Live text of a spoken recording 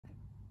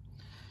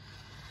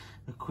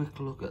A quick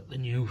look at the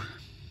new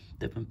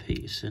Devon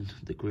Peterson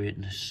The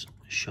Greatness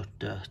shot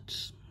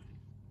darts.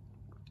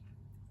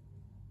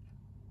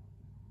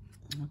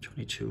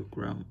 22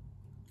 gram.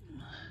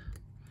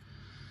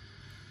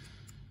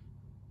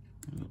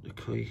 Got the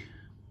koi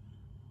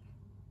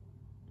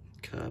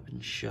carbon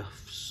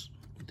shafts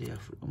with the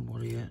African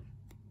warrior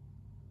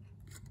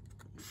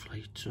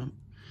flights on.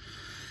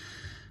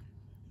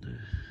 The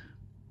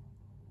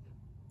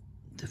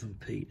Devon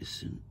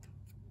Peterson,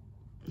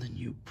 the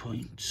new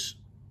points,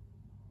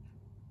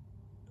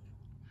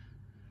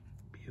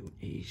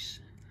 beauties,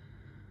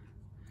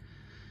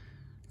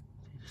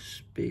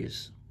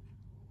 spears,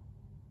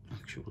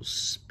 actual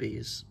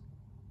spears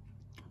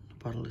on the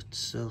barrel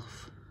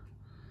itself.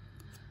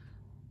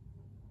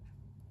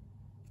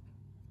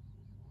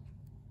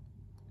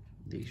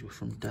 These were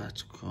from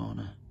Darts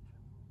Corner.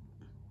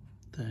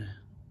 They're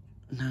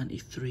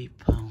 £93.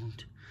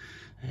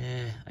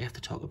 I have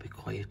to talk a bit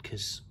quiet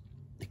because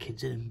the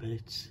kids are in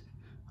bed.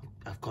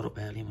 I've got up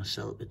early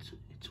myself. It's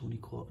only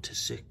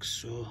 5:45,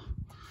 so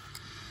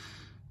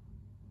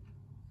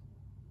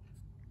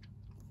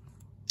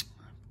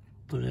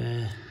but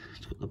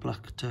it's got the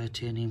black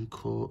titanium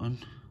coating,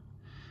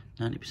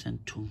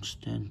 90%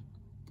 tungsten,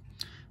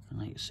 and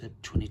like I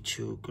said,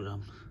 22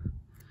 gram.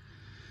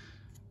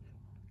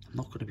 I'm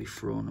not going to be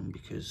throwing them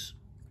because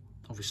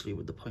obviously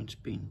with the points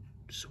being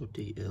so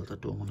detailed, I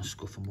don't want to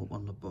scuff them up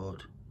on the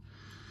board.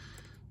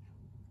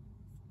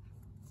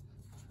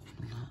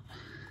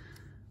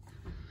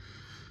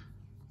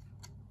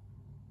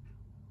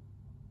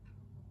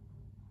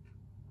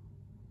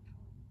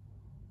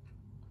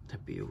 The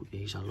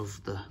beauties. I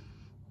love the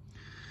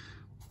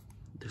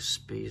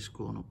spears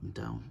going up and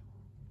down,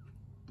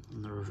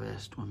 and the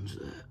reversed ones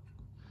there.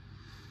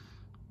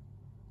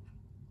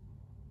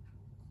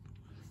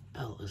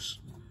 Belters.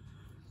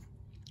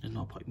 There's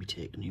no point me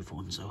taking the other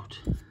ones out.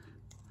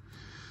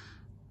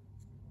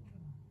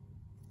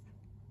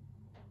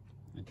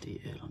 The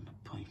detail on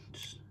the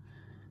points.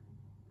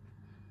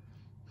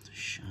 The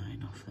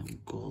shine off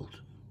them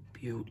gold.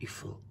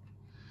 Beautiful.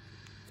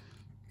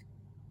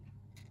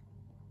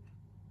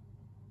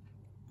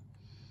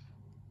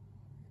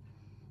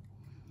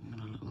 Got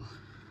a little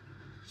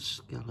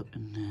scallop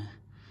in there.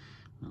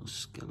 Little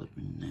scallop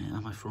in there.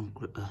 And my front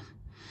gripper.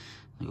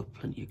 I got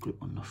plenty of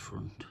grip on the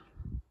front.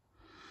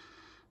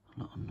 A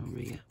lot on the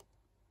rear.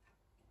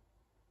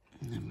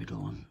 And the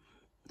middle one,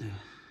 they're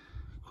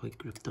quite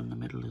gripped on the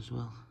middle as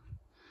well.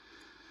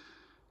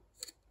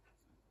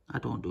 I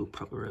don't do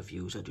proper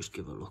reviews, I just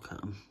give a look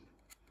at them.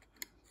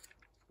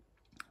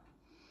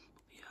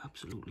 Yeah,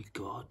 absolutely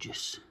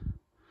gorgeous.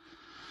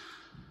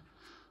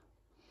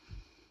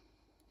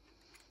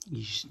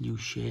 His new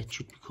shirt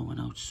should be coming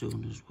out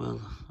soon as well.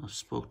 I've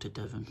spoke to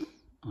Devon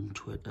on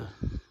Twitter.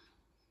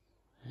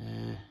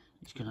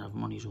 He's going to have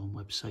them on his own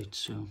website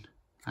soon.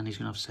 And he's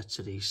going to have sets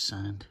of these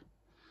signed.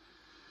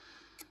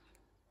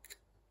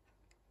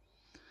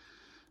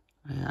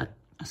 I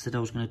said I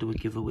was going to do a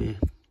giveaway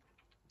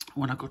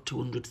when I got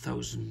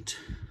 200,000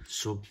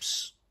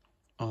 subs,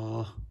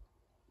 or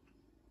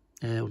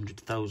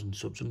 100,000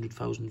 subs,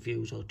 100,000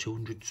 views, or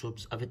 200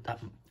 subs. I've hit that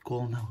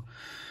goal now.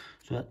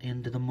 So at the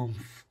end of the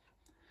month,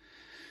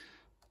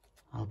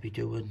 I'll be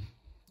doing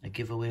a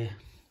giveaway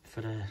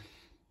for a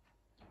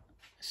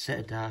set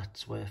of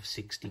darts worth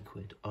 60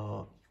 quid,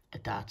 or a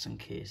darts and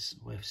case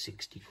worth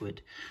 60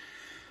 quid.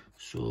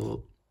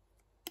 So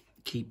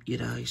keep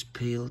your eyes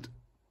peeled.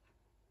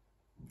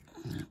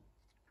 Yeah.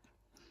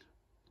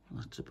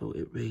 That's about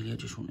it really. I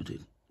just wanted to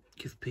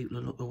give people a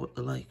look at what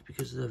they like,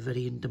 because they're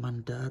very in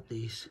demand dart,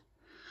 these.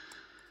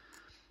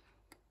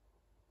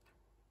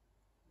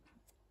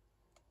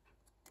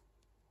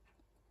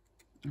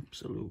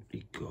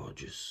 Absolutely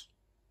gorgeous.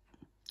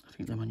 I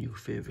think they're my new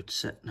favourite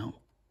set now.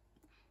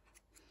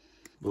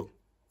 But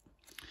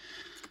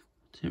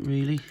that's it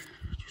really,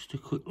 just a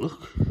quick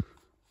look.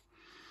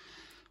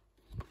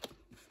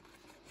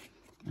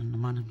 And the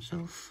man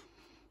himself,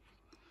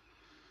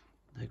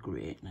 The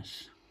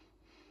Greatness,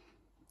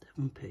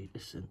 Devon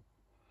Peterson.